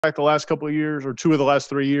the last couple of years or 2 of the last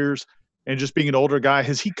 3 years and just being an older guy,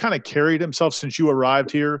 has he kind of carried himself since you arrived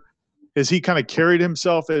here? Has he kind of carried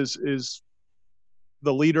himself as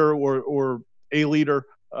the leader or a leader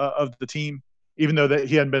of the team, even though that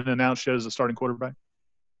he hadn't been announced yet as a starting quarterback?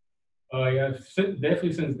 Yeah,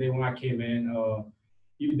 definitely since day when I came in,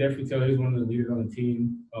 you can definitely tell he's one of the leaders on the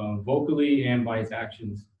team, vocally and by his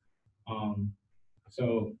actions.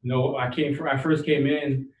 So, I first came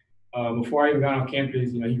in, before I even got on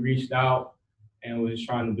campus, he reached out and was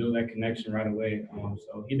trying to build that connection right away.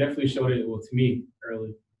 So he definitely showed it, to me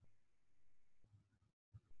early.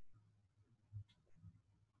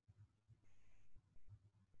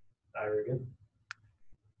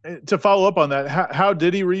 To follow up on that, how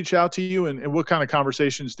did he reach out to you, and what kind of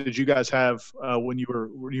conversations did you guys have when you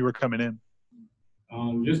were coming in?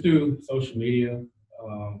 Just through social media,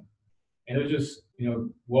 and it was just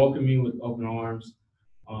welcoming me with open arms,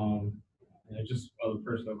 and just other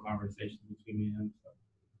personal conversations between me and him. So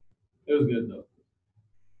it was good though.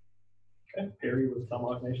 Okay, Perry with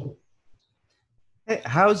Tomahawk Nation. Hey,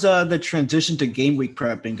 how's the transition to game week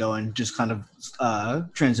prep been going? Just kind of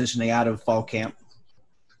transitioning out of fall camp.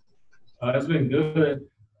 It's been good.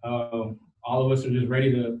 All of us are just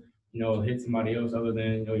ready to, hit somebody else other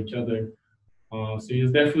than each other. So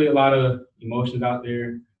there's definitely a lot of emotions out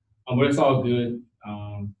there, but it's all good.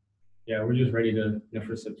 Yeah, we're just ready to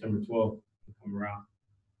for September 12th to come around.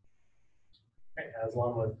 Okay,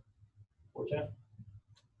 Aslan with Warchant.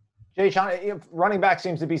 Jashaun, running back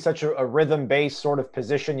seems to be such a rhythm-based sort of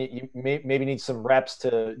position. You maybe need some reps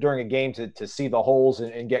during a game to see the holes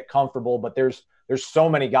and get comfortable, but there's so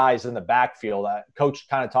many guys in the backfield. Coach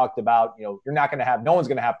kind of talked about, no one's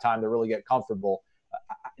going to have time to really get comfortable.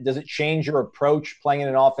 Does it change your approach playing in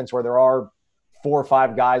an offense where there are 4 or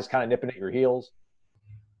 5 guys kind of nipping at your heels?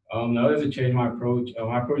 No, it doesn't change my approach.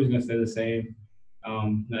 My approach is going to stay the same.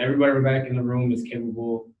 Everybody back in the room is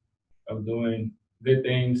capable of doing good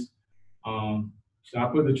things. So I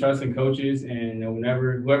put the trust in coaches, and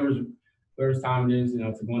whoever's time it is,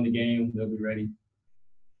 to win the game, they'll be ready.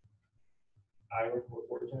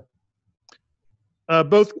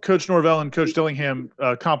 Both Coach Norvell and Coach Dillingham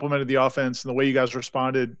complimented the offense and the way you guys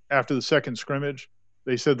responded after the second scrimmage.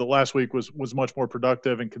 They said that last week was much more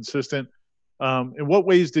productive and consistent. In what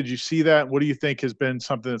ways did you see that? What do you think has been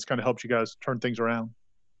something that's kind of helped you guys turn things around?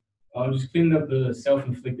 Just cleaning up the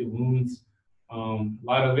self-inflicted wounds. We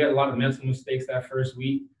had a lot of mental mistakes that first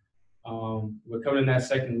week. But coming in that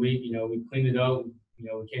second week, we cleaned it up.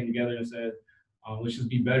 We came together and said, let's just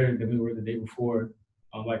be better than we were the day before.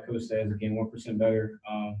 Like Coach says, again, 1% better.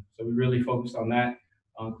 So we really focused on that,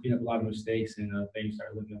 clean up a lot of mistakes, and things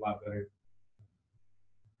started looking a lot better.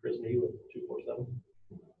 Chris Me with 247.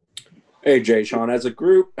 Hey, Jashaun, as a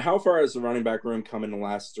group, how far has the running back room come in the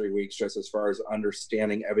last 3 weeks, just as far as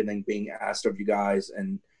understanding everything being asked of you guys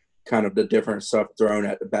and kind of the different stuff thrown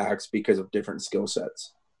at the backs because of different skill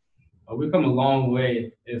sets? We've come a long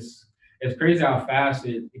way. It's crazy how fast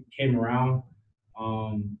it came around.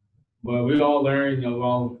 But we all learned, we're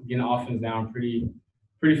all getting the offense down pretty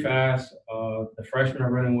fast. The freshmen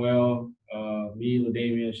are running well. Me,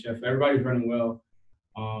 LaDamian, Chef, everybody's running well.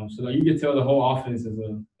 So you can tell the whole offense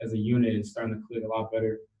as a unit is starting to click a lot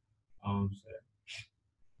better. I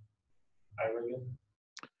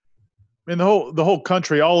mean, the whole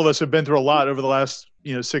country, all of us have been through a lot over the last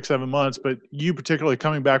 6-7 months. But you particularly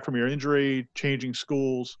coming back from your injury, changing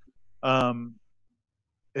schools,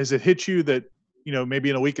 has it hit you that maybe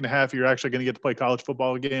in a week and a half you're actually going to get to play college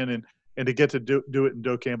football again and to get to do it in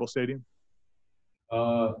Doak Campbell Stadium?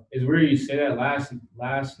 It's weird you say that.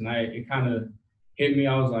 Last night it kind of hit me.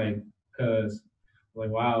 I was like,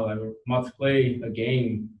 wow, we're about to play a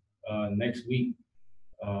game next week.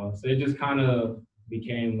 So it just kind of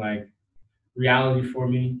became like reality for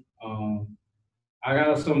me. I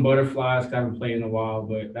got some butterflies because I haven't played in a while,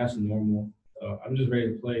 but that's normal. I'm just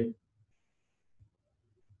ready to play.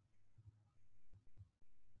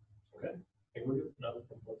 Okay.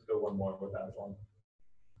 Let's go one more with that one.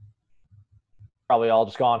 Probably all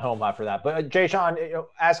just gone home after that. But Jashaun,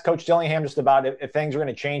 ask Coach Dillingham just about if things are going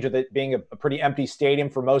to change with it being a pretty empty stadium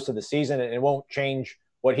for most of the season, and it won't change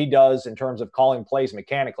what he does in terms of calling plays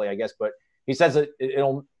mechanically, I guess. But he says that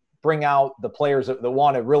it'll bring out the players that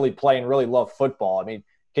want to really play and really love football. I mean,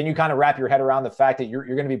 can you kind of wrap your head around the fact that you're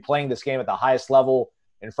going to be playing this game at the highest level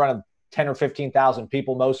in front of 10 or 15,000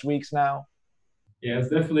 people most weeks now? Yeah, it's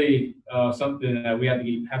definitely something that we have to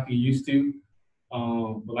get used to.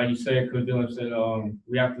 But like you said, Coach Dillon said,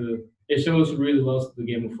 it shows who really loves the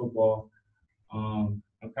game of football. I'm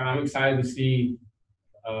excited to see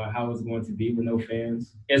how it's going to be with no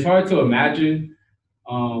fans. It's hard to imagine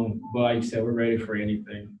But like you said, we're ready for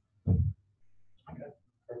anything. Perfect.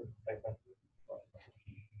 Thanks, man.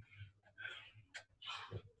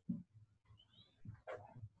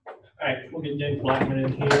 All right, we'll get James Blackman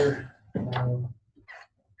in here.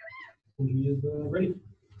 He is ready.